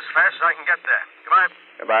place as fast as I can get there. Goodbye.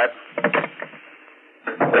 Goodbye.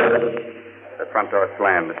 The front door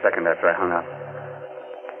slammed a second after I hung up.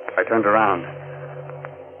 I turned around.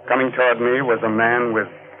 Coming toward me was a man with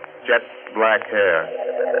jet black hair.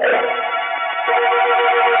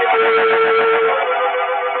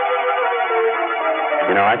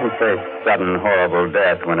 You know, I can say sudden, horrible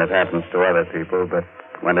death when it happens to other people, but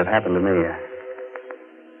when it happened to me...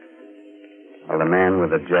 Well, the man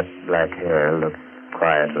with the jet black hair looked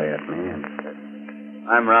quietly at me and said...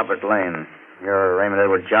 I'm Robert Lane. You're Raymond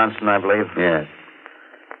Edward Johnson, I believe? Yes.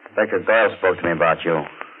 Inspector Doyle spoke to me about you.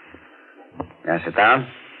 Can I sit down?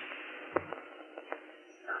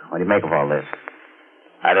 What do you make of all this?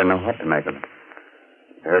 I don't know what to make of it.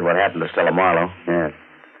 You heard what happened to Stella Marlowe? Yes.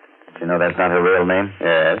 Did you know that's not her real name?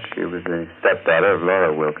 Yes, she was the stepdaughter of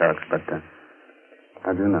Laura Wilcox, but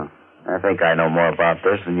I do know. I think I know more about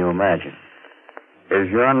this than you imagine. Is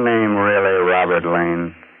your name really Robert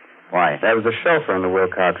Lane? Why? There was a chauffeur in the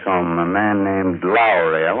Wilcox home, a man named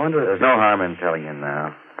Lowry. I wonder... There's no harm in telling you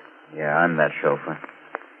now. Yeah, I'm that chauffeur.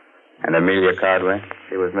 And Amelia Cardway?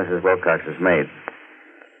 She was Mrs. Wilcox's maid.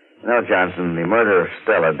 You know, Johnson, the murder of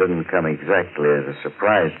Stella didn't come exactly as a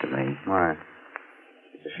surprise to me. Why?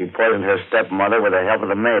 She poisoned her stepmother with the help of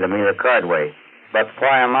the maid, Amelia Cardway. But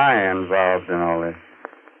why am I involved in all this?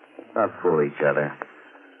 Let's not fool each other.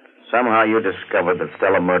 Somehow you discovered that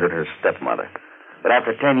Stella murdered her stepmother. But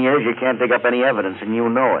after 10 years, you can't dig up any evidence, and you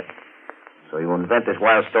know it. So you invent this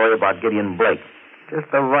wild story about Gideon Blake.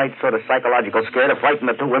 Just the right sort of psychological scare to frighten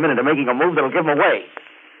the two women into making a move that'll give them away.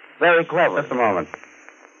 Very clever. Just a moment.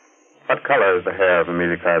 What color is the hair of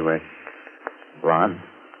Amelia Cardway? Blonde.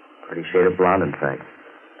 Pretty shade of blonde, in fact.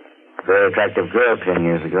 Very attractive girl 10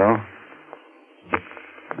 years ago.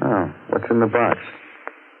 Oh, what's in the box?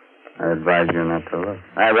 I advise you not to look.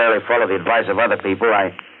 I rarely follow the advice of other people.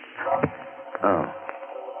 Oh.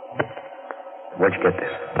 Where'd you get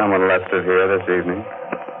this? Someone left it here this evening.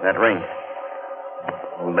 That ring.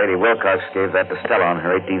 Old Lady Wilcox gave that to Stella on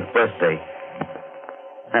her 18th birthday.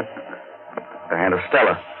 That's the hand of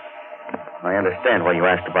Stella. I understand why you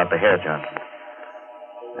asked about the hair, Johnson.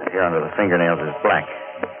 The hair under the fingernails is black,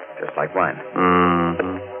 just like mine.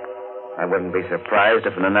 Mm-hmm. I wouldn't be surprised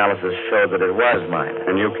if an analysis showed that it was mine.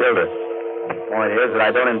 And you killed it. The point is that I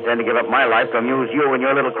don't intend to give up my life to amuse you and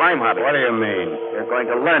your little crime hobby. What do you mean? You're going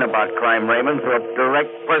to learn about crime, Raymond, through a direct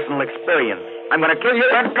personal experience. I'm going to kill you.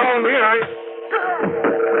 Let go of me,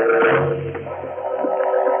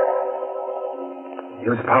 He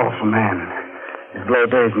was a powerful man. His blow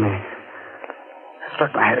dazed me. I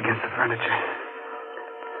struck my head against the furniture.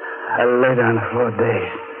 I lay down on the floor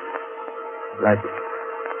dazed. Like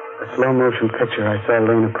a slow-motion picture, I saw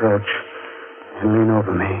Lane approach and lean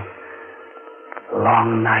over me. A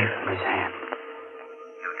long knife in his hand.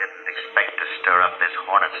 You didn't expect to stir up this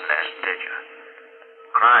hornet's nest, did you?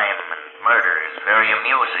 Crime and murder is very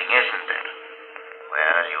amusing, isn't it?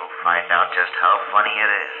 Well, you'll find out just how funny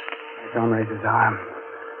it is. I saw him raise his arm.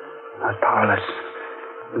 I was powerless.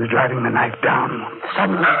 He was driving the knife down.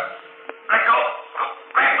 Suddenly... Let go.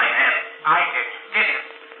 Grab my hand. I did.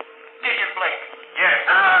 Gideon Blake. Yes.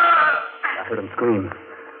 I heard him scream.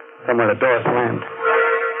 Somewhere the door slammed.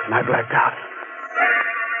 And I blacked out.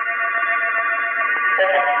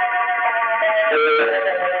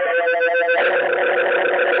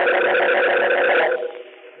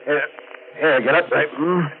 Here, get up,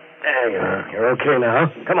 Raymond. There you are. You're okay now.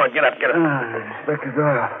 Come on, get up. Inspector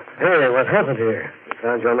Doyle. Hey, what happened here? We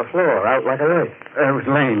found you on the floor, out like a light. It was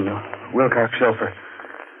Lane, the Wilcox chauffeur.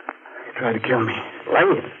 He tried to kill me.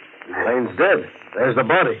 Lane? Lane's dead. There's the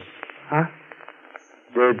body. Huh?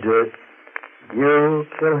 Did you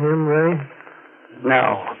kill him, Ray?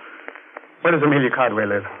 No. Where does Amelia Cardway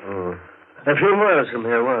live? A few miles from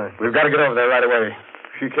here. Why? We've got to get over there right away.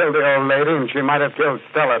 She killed the old lady, and she might have killed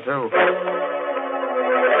Stella, too.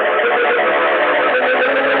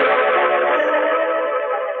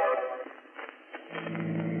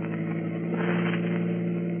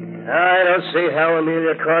 I don't see how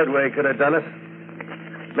Amelia Cardway could have done it.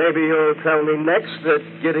 Maybe you'll tell me next that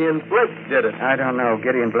Gideon Blake did it. I don't know.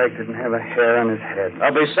 Gideon Blake didn't have a hair on his head.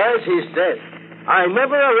 Besides, he's dead. I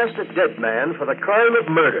never arrest a dead man for the crime of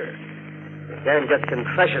murder. You can't get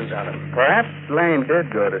confessions out of him. Perhaps Lane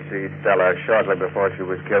did go to see Stella shortly before she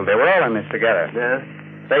was killed. They were all in this together. Yeah?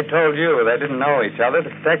 They told you they didn't know each other to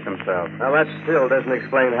protect themselves. Now, that still doesn't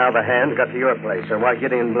explain how the hands got to your place, or why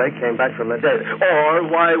Gideon Blake came back from the dead, or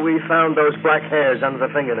why we found those black hairs under the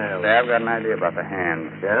fingernails. I've got an idea about the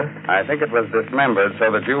hands. Yeah? I think it was dismembered so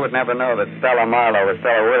that you would never know that Stella Marlowe was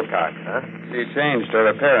Stella Wilcox. Huh? She changed her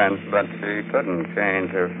appearance, but she couldn't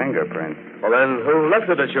change her fingerprints. Well, then who left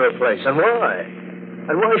it at your place, and why?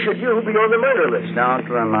 And why should you be on the murder list? Don't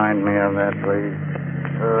remind me of that, please.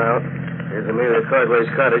 Well, here's Amelia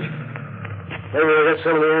Cardway's cottage. Maybe we'll get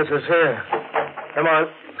some of the answers here. Come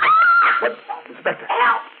on. What? Inspector.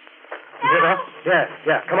 Help! You hear that?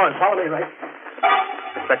 Yeah. Come on, follow me, Ray.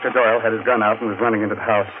 Inspector Doyle had his gun out and was running into the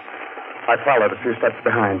house. I followed a few steps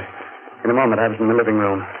behind. In a moment, I was in the living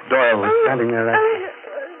room. Doyle was standing there.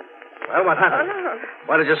 Well, what happened?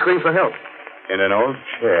 Why did you scream for help? In an old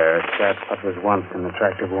chair sat what was once an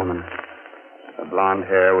attractive woman. Her blonde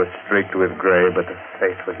hair was streaked with gray, but the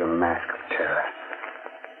face was a mask of terror.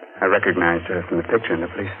 I recognized her from the picture in the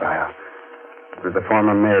police file. It was the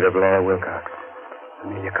former maid of Laura Wilcox,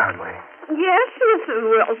 Amelia Cardway. Yes, Mrs.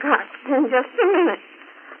 Wilcox. In just a minute.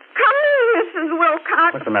 Come in, Mrs.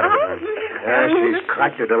 Wilcox. What's the matter with her? Yeah, she's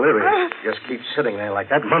cracked or delirious. Just keeps sitting there like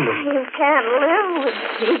that, mumbling. You can't live with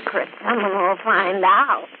secrets. Someone will find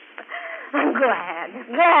out. I'm glad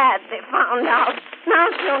they found out. Now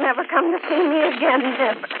she'll never come to see me again,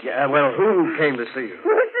 never. Yeah, well, who came to see you?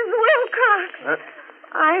 Mrs. Wilcox.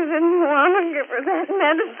 I didn't want to give her that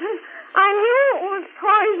medicine. I knew it was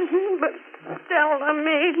poison, but Stella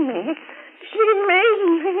made me. She made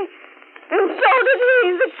me. And so did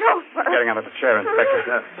he, the chauffeur. Getting out of the chair,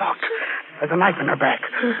 Inspector. Look, there's a knife in her back.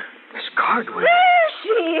 Miss Cardway. There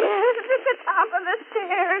she is, at the top of the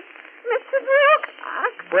stairs. Mrs. Wilcox.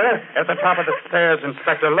 Where? At the top of the stairs,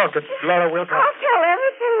 Inspector. Look, it's Laura Wilcox. I'll tell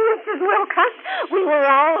everything, Mrs. Wilcox. We were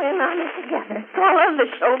all in on it together. Stella, the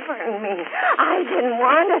chauffeur, and me. I didn't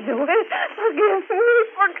want to do it. Forgive me.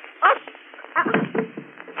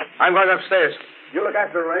 I'm going upstairs. You look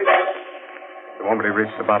after Ray. The moment he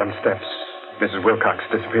reached the bottom steps, Mrs. Wilcox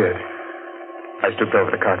disappeared. I stooped over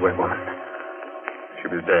the Cardway woman. She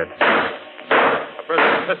was dead. A burst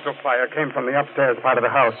of pistol fire came from the upstairs part of the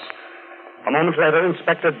house. A moment later,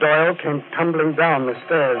 Inspector Doyle came tumbling down the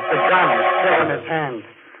stairs, the gun still in his hand.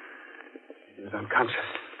 He was unconscious.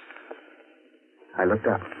 I looked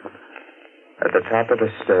up. At the top of the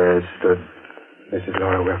stairs stood Mrs.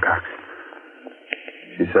 Laura Wilcox.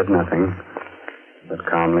 She said nothing, but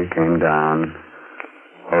calmly came down,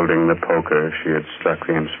 holding the poker she had struck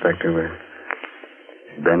the inspector with.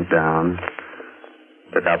 She bent down,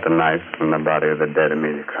 took out the knife from the body of the dead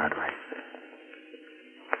Amelia Cardway.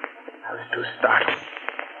 I was too startled,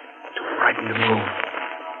 too frightened to move.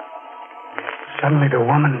 Suddenly the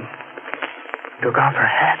woman took off her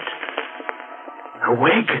hat, her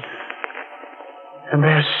wig, and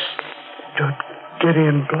there stood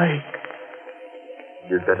Gideon Blake.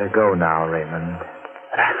 You'd better go now, Raymond.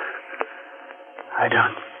 I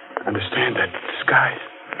don't understand that disguise.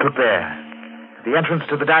 Look there. The entrance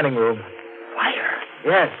to the dining room. Fire.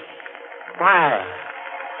 Yes. Fire.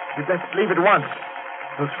 You'd best leave at once.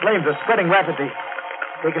 Those flames are spreading rapidly.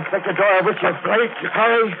 Take Inspector Doyle with you. Blake,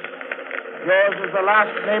 hurry. Yours is the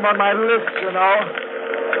last name on my list, you know.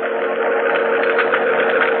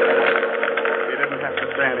 He didn't have to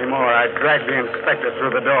say any more. I dragged the inspector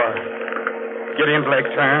through the door. Gideon Blake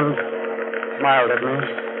turned, smiled at me,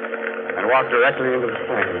 and walked directly into the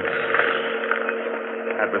flames.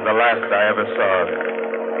 That was the last I ever saw of him.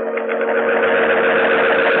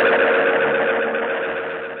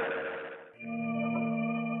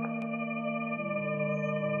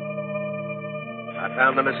 I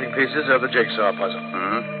found the missing pieces of the jigsaw puzzle.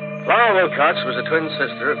 Mm-hmm. Laura Wilcox was a twin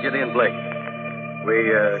sister of Gideon Blake.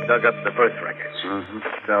 We dug up the birth records. Mm-hmm.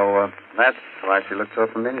 So that's why she looked so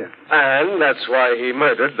familiar. And that's why he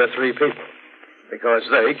murdered the three people. Because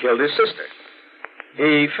they killed his sister.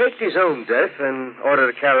 He faked his own death in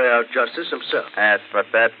order to carry out justice himself. Yes, but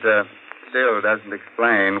that still doesn't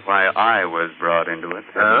explain why I was brought into it.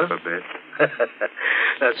 Huh? A bit.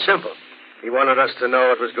 That's simple. He wanted us to know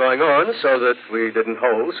what was going on so that we didn't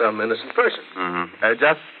hold some innocent person. Mm-hmm.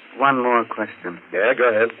 Just one more question. Yeah, go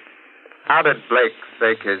ahead. How did Blake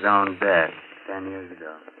fake his own death 10 years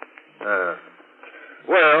ago?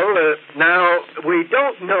 Now, we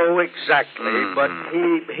don't know exactly, but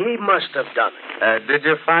he must have done it. Did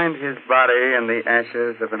you find his body in the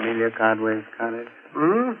ashes of Amelia Cardway's cottage?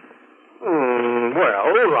 Well,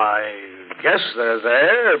 I guess they're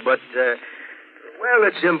there, but, Well,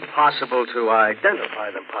 it's impossible to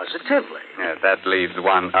identify them positively. Yeah, that leaves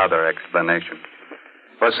one other explanation.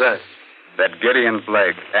 What's that? That Gideon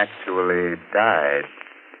Blake actually died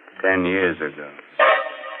 10 years ago.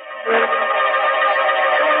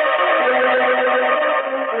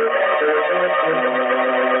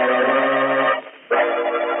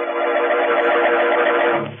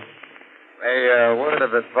 A word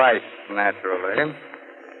of advice, naturally.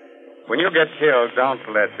 When you get killed, don't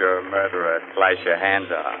let your murderer slice your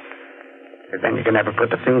hands off. Because then you can never put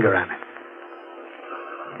the finger on it.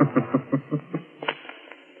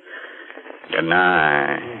 Good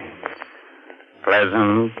night.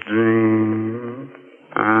 Pleasant dreams.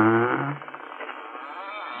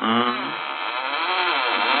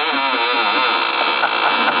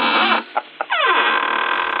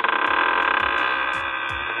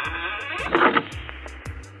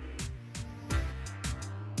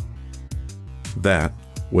 That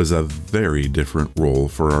was a very different role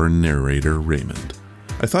for our narrator, Raymond.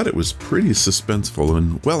 I thought it was pretty suspenseful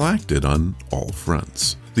and well acted on all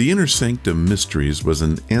fronts. The Inner Sanctum Mysteries was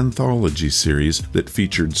an anthology series that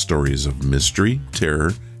featured stories of mystery,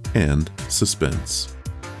 terror, and suspense.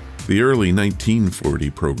 The early 1940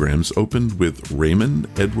 programs opened with Raymond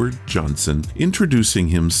Edward Johnson introducing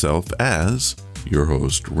himself as your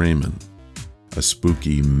host, Raymond. A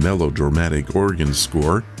spooky, melodramatic organ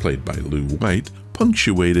score, played by Lou White,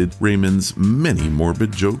 punctuated Raymond's many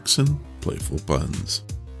morbid jokes and playful puns.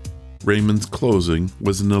 Raymond's closing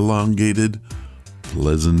was an elongated,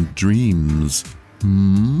 pleasant dreams.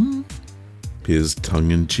 His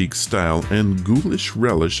tongue-in-cheek style and ghoulish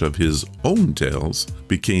relish of his own tales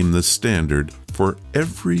became the standard for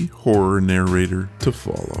every horror narrator to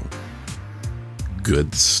follow.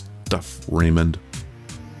 Good stuff, Raymond.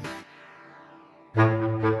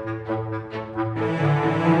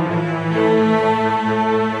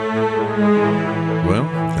 Well,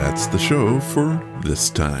 that's the show for this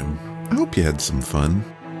time. I hope you had some fun.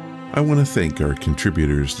 I want to thank our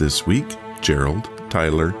contributors this week, Gerald,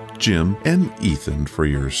 Tyler, Jim, and Ethan, for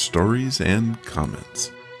your stories and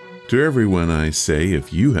comments. To everyone I say,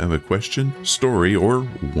 if you have a question, story, or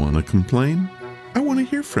want to complain, I want to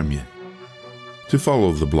hear from you. To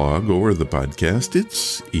follow the blog or the podcast,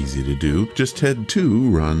 it's easy to do. Just head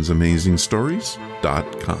to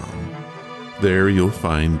ronsamazingstories.com. There you'll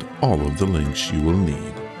find all of the links you will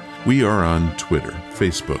need. We are on Twitter,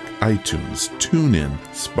 Facebook, iTunes, TuneIn,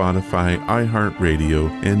 Spotify,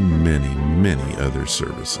 iHeartRadio, and many, many other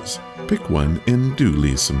services. Pick one and do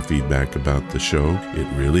leave some feedback about the show. It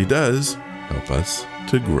really does help us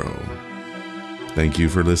to grow. Thank you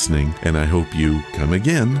for listening, and I hope you come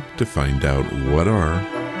again to find out what are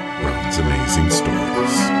Ron's Amazing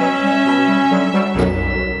Stories.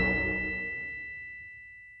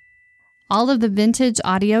 All of the vintage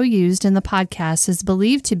audio used in the podcast is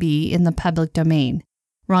believed to be in the public domain.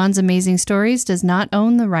 Ron's Amazing Stories does not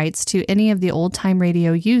own the rights to any of the old-time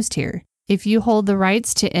radio used here. If you hold the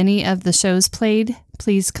rights to any of the shows played,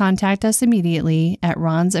 please contact us immediately at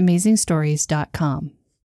ronsamazingstories.com.